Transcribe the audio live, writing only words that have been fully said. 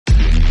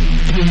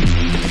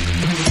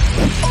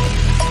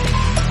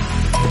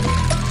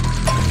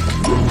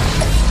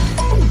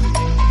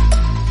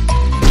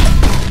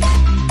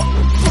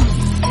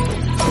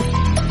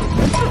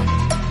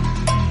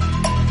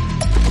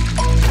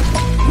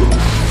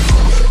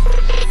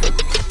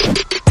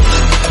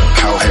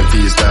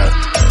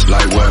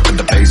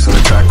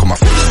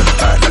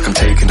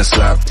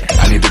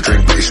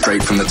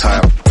Straight from the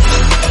top,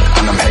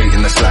 and I'm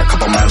hating the slack.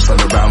 Couple mans run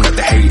around like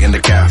they hate in the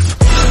gaff.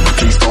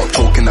 Please stop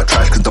talking that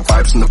trash, cause the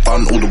vibes and the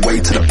fun all the way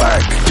to the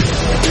back.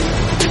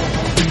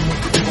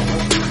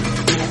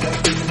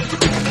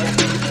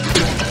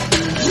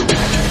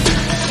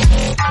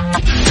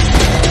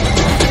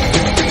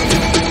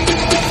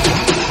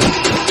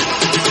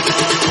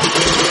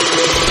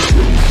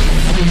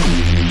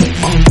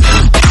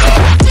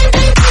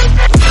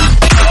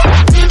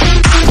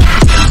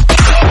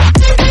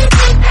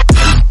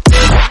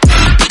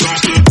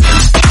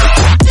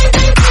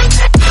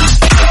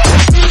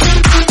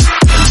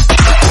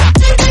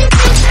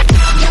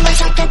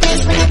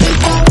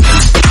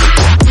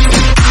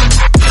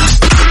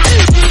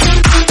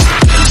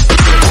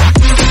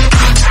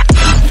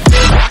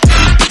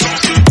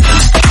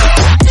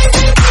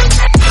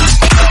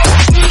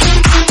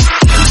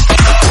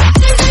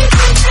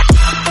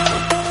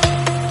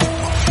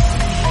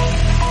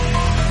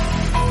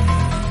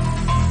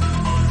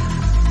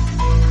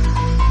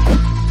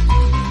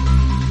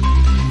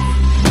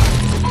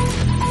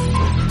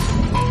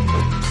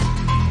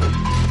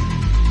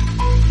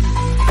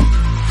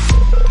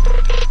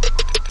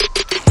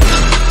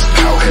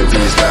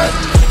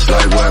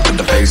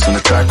 On the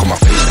track, on my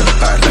face to the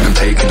back, like I'm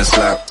taking a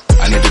slap.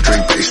 I need a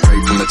drink, but it's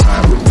straight from the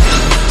tap.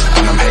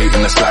 And I'm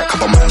hating the slack,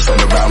 couple mans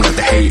run around like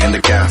they hate in the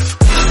gaff.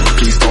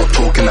 Please stop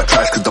talking that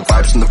trash, cause the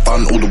vibes and the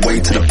fun all the way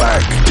to the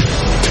back.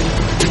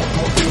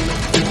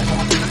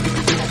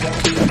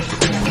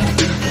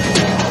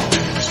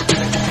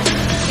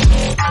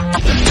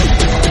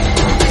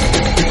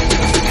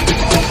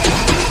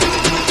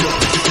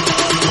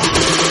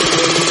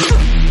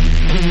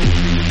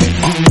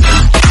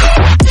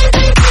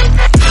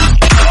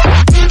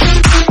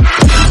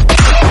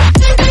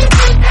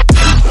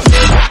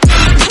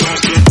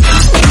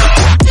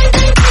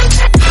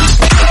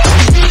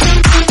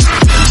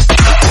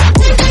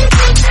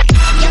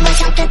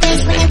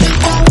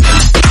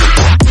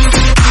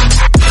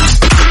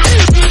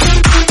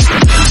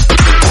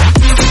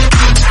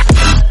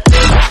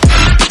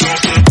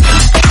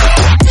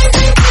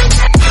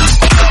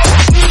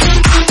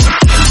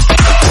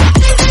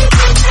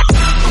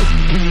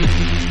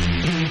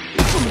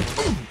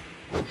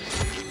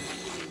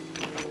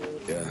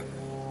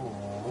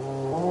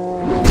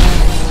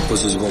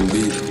 Pussies gon'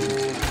 beef.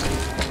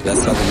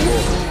 Let's have a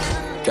war.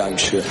 Gang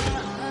shit.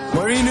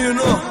 Marina, you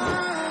know.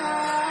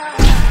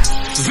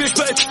 Zvish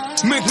pet,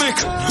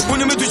 mik,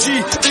 unë me 2G,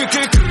 ik,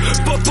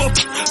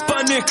 pop,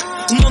 panik.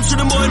 Non që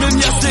në mojnë në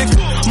njastik,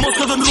 mos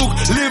ka të në rrug,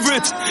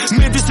 livrit.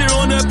 Me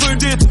disirone për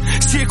dit,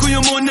 si ku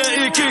jo mojnë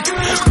në ik.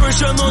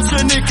 Kërësha non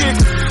që në ik.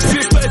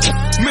 Zvish pet,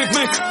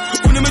 mik,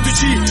 unë me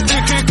 2G,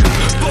 ik,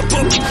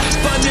 pop,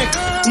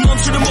 panik. Non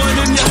që në mojnë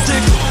në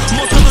njastik,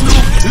 mos ka të në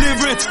rrug,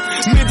 livrit.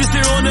 Me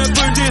disirone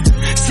për dit,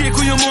 si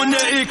ku jo mojnë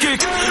në ik.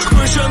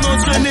 Kërësha non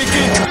që në ik.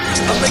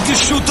 I make you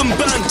shoot them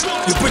bang,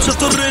 ju për që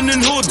të rënë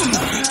në hood.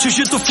 Që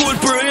shi të full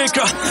për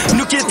eka,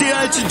 nuk jeti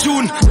aj që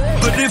gjun.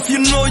 But if you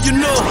know, you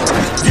know.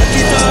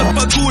 Jeti ta e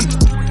pagun,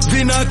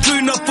 vina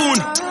kryna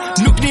pun.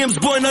 Nuk njem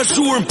zbojna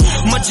shurm,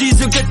 ma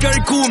gjizën këtë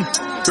karikum.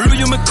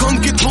 Rruju me kom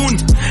ki pun,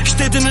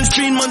 shtetin në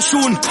shpinë ma në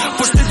shun.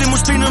 Po shtetin mu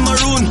shpinë në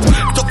marun.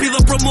 Këto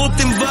pidha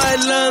promotin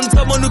violent,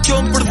 ta ma nuk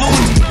jom për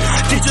dhun.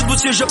 Ti që t'bu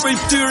qesha për i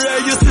ftyre,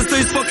 jo si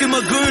s'to i s'fucking ma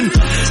gën.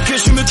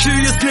 Keshi me ty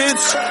je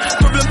snitch,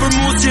 problem për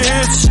mu që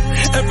hitch.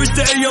 Every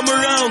day I'm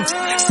around,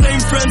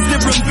 same friends,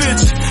 different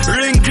bitch.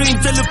 Ring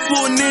green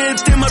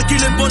telefonit, ti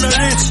markile bona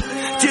rich.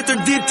 Tjetër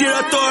dit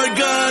tjera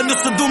targa,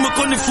 nëse du me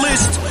koni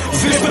flisht.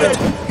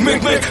 Vibret,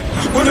 mik,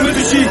 unë me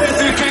 2G,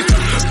 ik,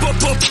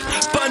 pop,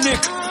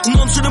 panik.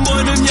 Non që në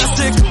mojnë në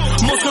njastik,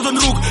 mos ka të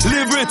në rrug,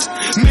 livrit.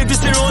 Me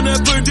disirone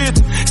për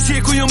dit, si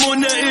ku jo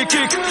mojnë në ik.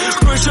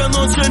 Kërësha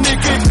non që në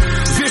ik.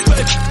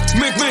 Vibret,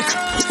 mik,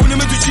 unë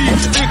me 2G,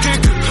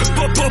 ik,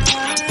 pop,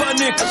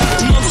 panik.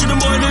 Non që në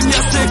mojnë në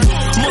njastik,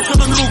 mos ka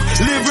të në rrug,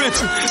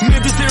 livrit.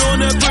 Me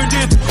disirone për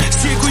dit,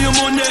 si ku jo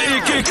mojnë në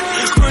ik.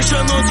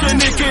 Kërësha non që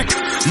në ik.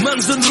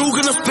 Man zë në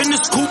rrugën as për një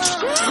skup.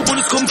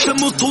 Unë s'kom që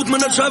mu tut, me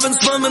në drive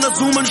s'man, me në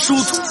zoom and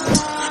shoot.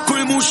 Kur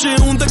i mushi,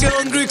 unë të get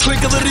hungry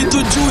quick edhe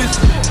rritu gjujt.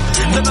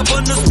 Dhe në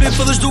bën në smip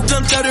edhe shduk të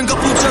në terën ka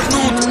puq qas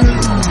nut.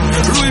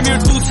 Ruj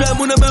mirë tut se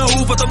mune me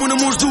hu, pa ta mune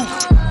mu shdu.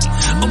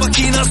 O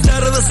makina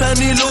sterë dhe se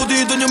një lodi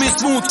do një mi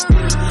smut.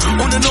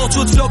 Unë e no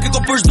që të floki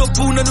ko për shdo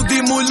punë nuk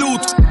di mu i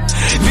lut.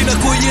 Vina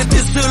ku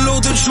jeti së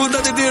lodin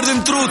shurda ti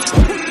dirdim trut.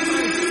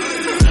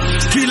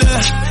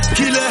 Kile,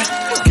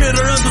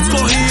 kërë rëndë të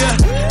kohije.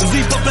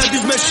 Zipa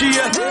babies me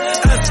shije,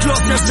 ass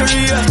clock në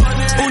shtërije.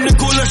 Unë në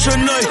kullë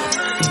shënoj,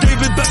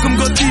 David Beckham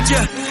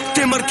goditje.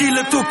 Te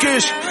markile tu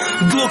kesh,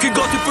 Glock i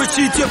gati për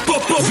qitje.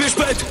 Pop, vish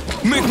pet,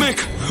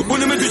 mik,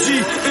 unë me 2G,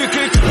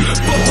 ik,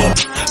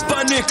 pop,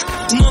 pik,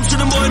 non që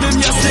në mbojnë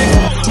mjastik.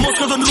 Mos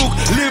ka të rrug,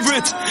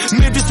 livrit,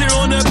 me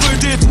disirone për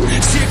dit.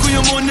 Si ku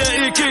jo mon në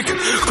ikik,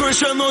 kër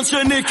shënon që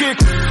një kik.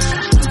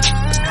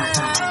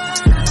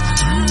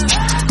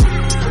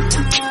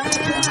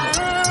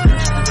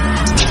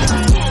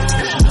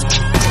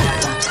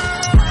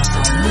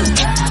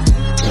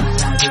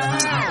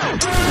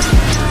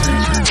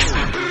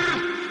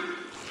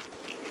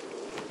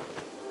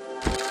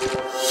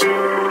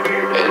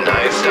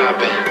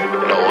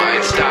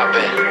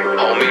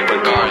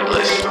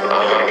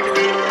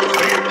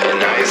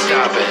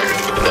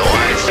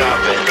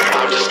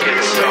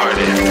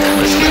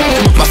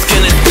 My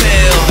skin is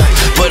pale,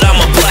 but I'm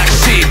a black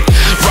sheep,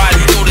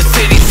 riding through the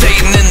city,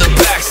 Satan in the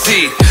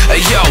backseat.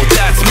 Hey yo,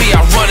 that's me,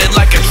 I run it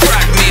like a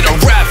track meet, a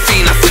rap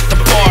fiend, I set the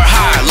bar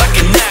high like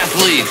an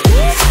athlete.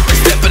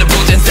 Step in the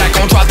booth and Zach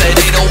gon' drop that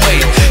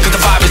 808, cause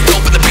the vibe is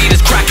dope and the beat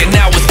is cracking,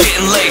 now it's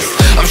getting laced.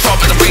 I'm sharp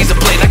as a razor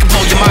blade, I can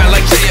blow your mind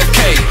like JFK.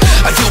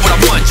 I do what I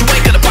want, you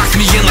ain't gonna box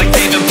me in like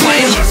David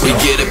Blaine. We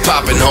get it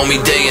poppin',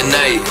 homie, day and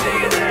night.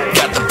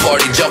 Got the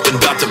party jumping,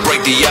 bout to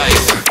break the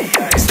ice.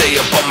 Stay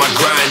up on my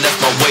grind, that's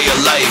my way of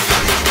life.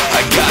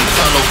 I got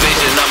tunnel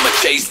vision, I'ma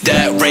chase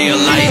that ray of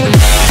light.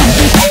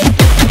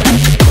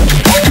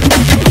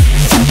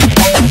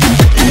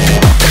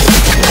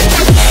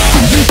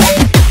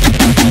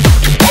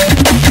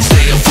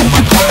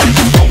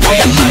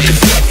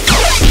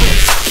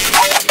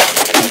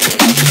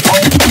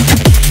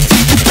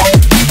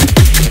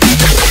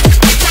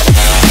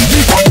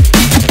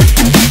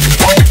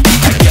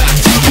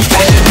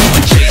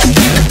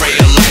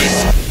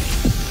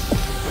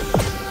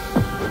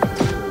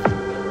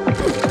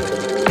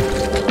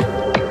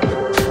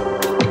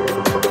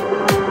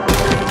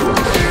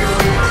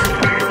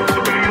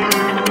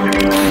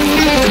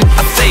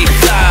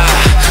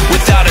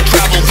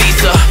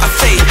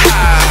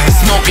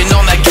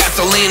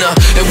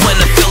 And when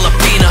a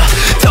Filipina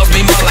tells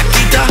me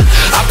Malakita,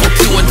 I put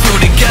two and two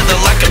together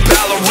like a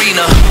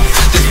ballerina.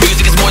 This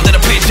music is more than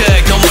a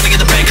paycheck, no money in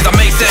the bank cause I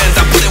make sense.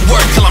 I put in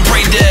work till I'm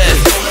brain dead.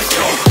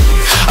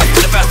 I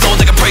spit a fast flow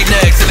like a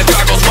breaknecks and the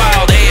crowd goes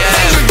wild.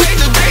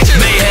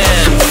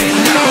 Mayhem.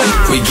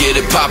 We get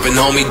it poppin',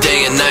 homie,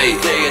 day and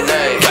night.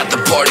 Got the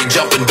party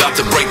jumping, bout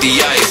to break the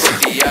ice.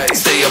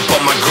 Stay up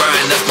on my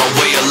grind, that's my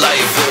way of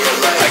life.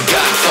 I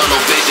got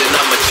tunnel vision,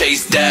 I'ma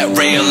chase that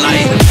ray of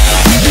light.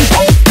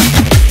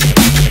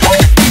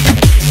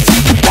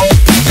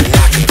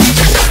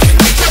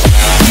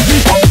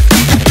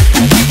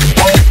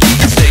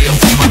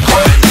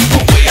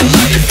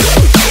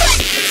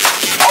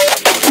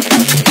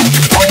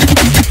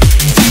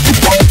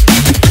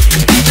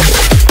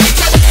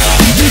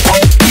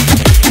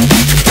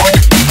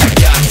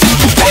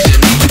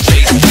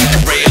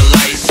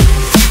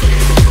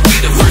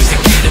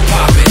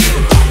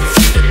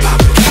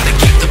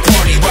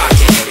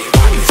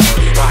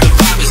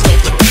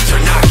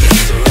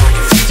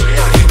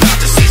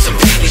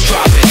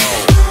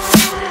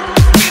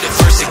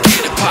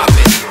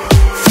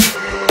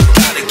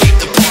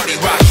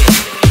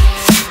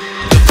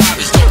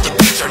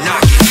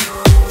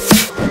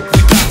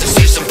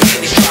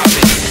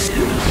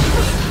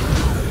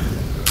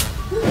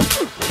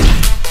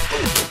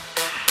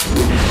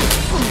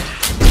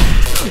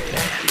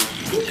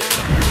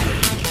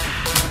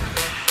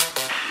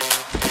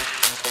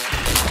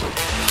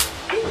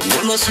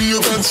 When I see you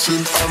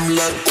dancing, I'm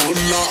like,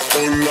 hola,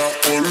 hola,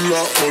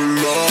 hola,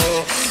 hola.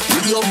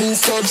 With your move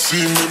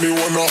fancy, make me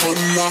wanna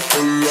hola,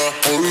 hola,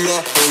 hola,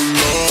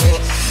 hola.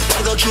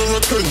 I got your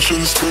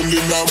attention,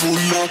 spending that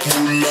moolah,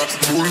 moolah,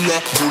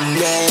 moolah,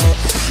 moolah.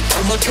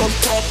 I'm a jump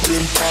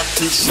poppin',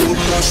 pocket,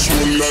 swola,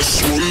 swola,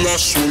 swola,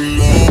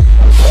 swola.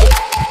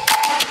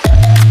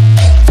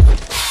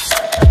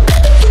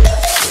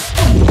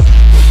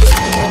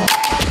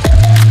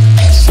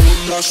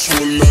 Swola,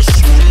 swola,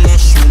 swola,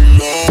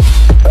 swola.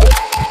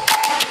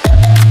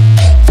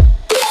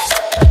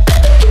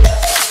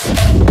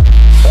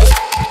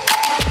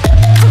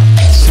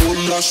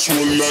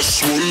 Swola,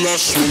 swola,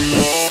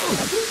 swola.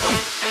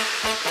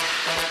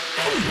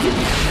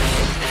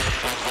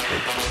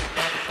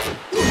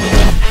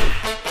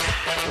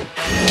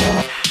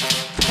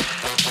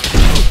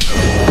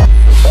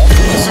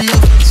 See you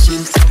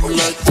dancing, I'm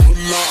like,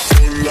 hola,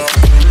 hola,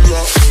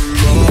 hola,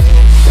 hola.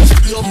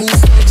 See you move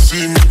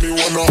fancy, make me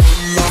wanna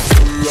hola,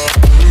 hola,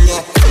 hola,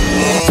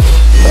 hola.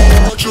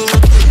 Got your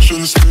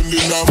attention,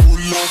 spending that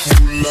moolah,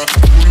 moolah,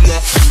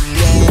 moolah,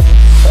 moolah.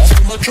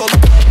 I'm a drum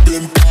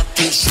poppin',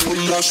 pocket,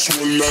 swola,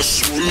 swola,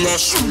 swola,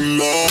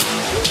 swola.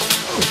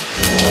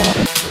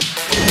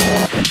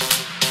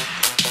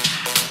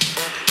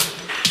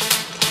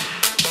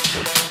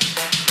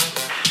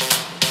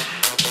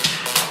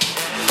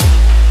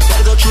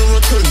 I got your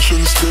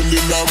attention,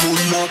 spending that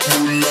moolah,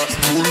 moolah,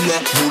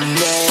 moolah,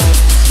 moolah.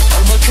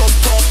 I'm a drum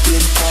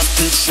poppin',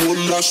 pocket,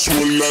 swola,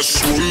 swola,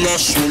 swola,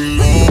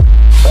 swola.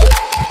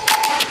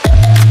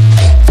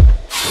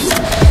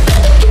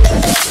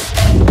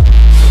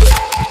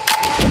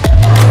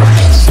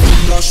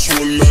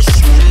 Swola,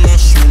 swola,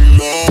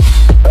 swola.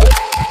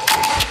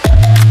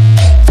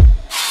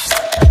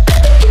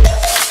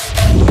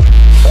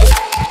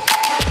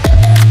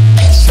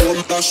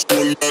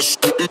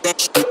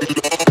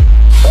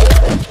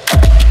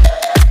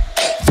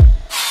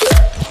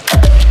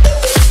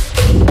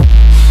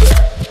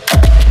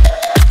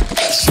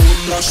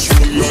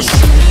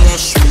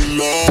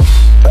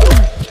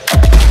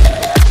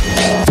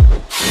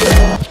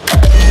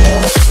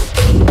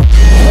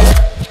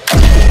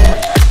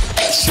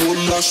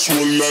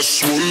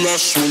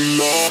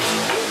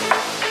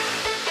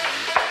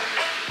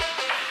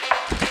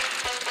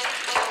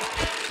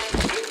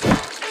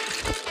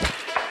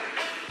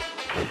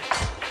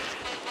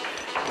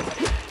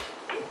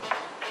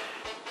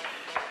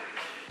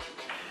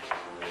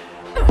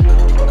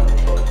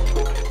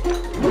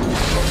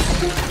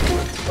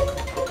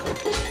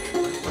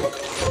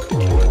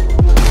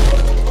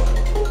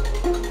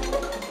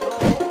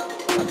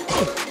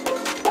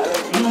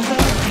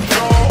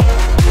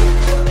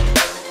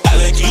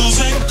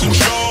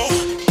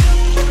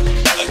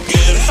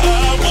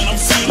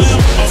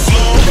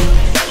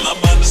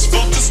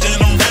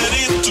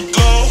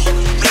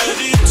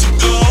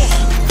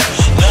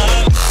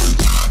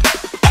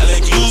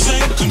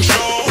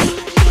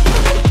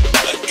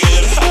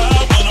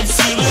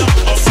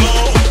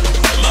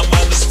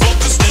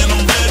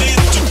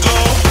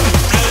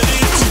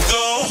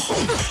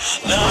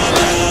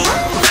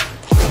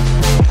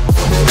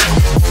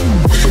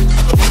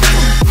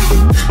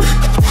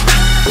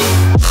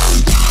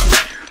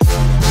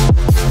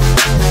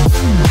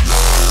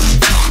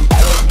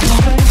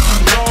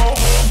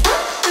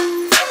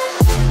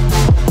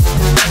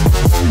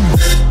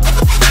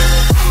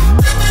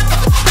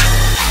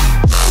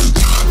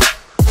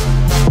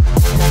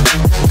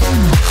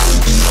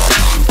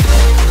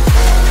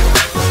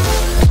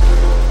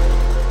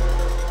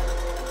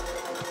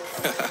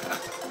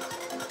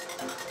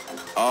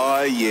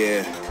 Oh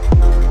yeah.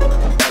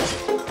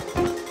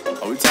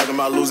 Are we talking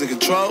about losing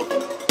control?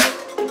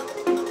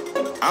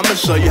 I'ma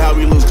show you how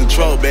we lose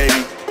control, baby.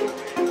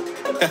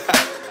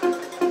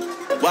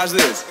 Watch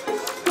this.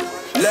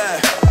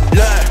 Look,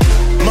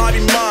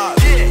 Marty Mark.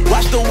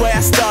 Watch the way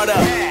I start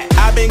up.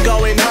 I've been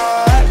going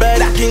hard,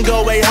 but I can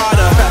go way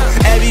harder.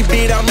 Every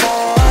beat I'm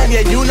on,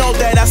 yeah, you know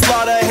that I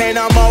slaughter. And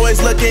I'm always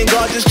looking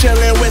gorgeous,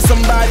 chilling with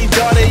somebody's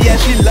daughter. Yeah,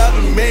 she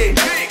loving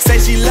me.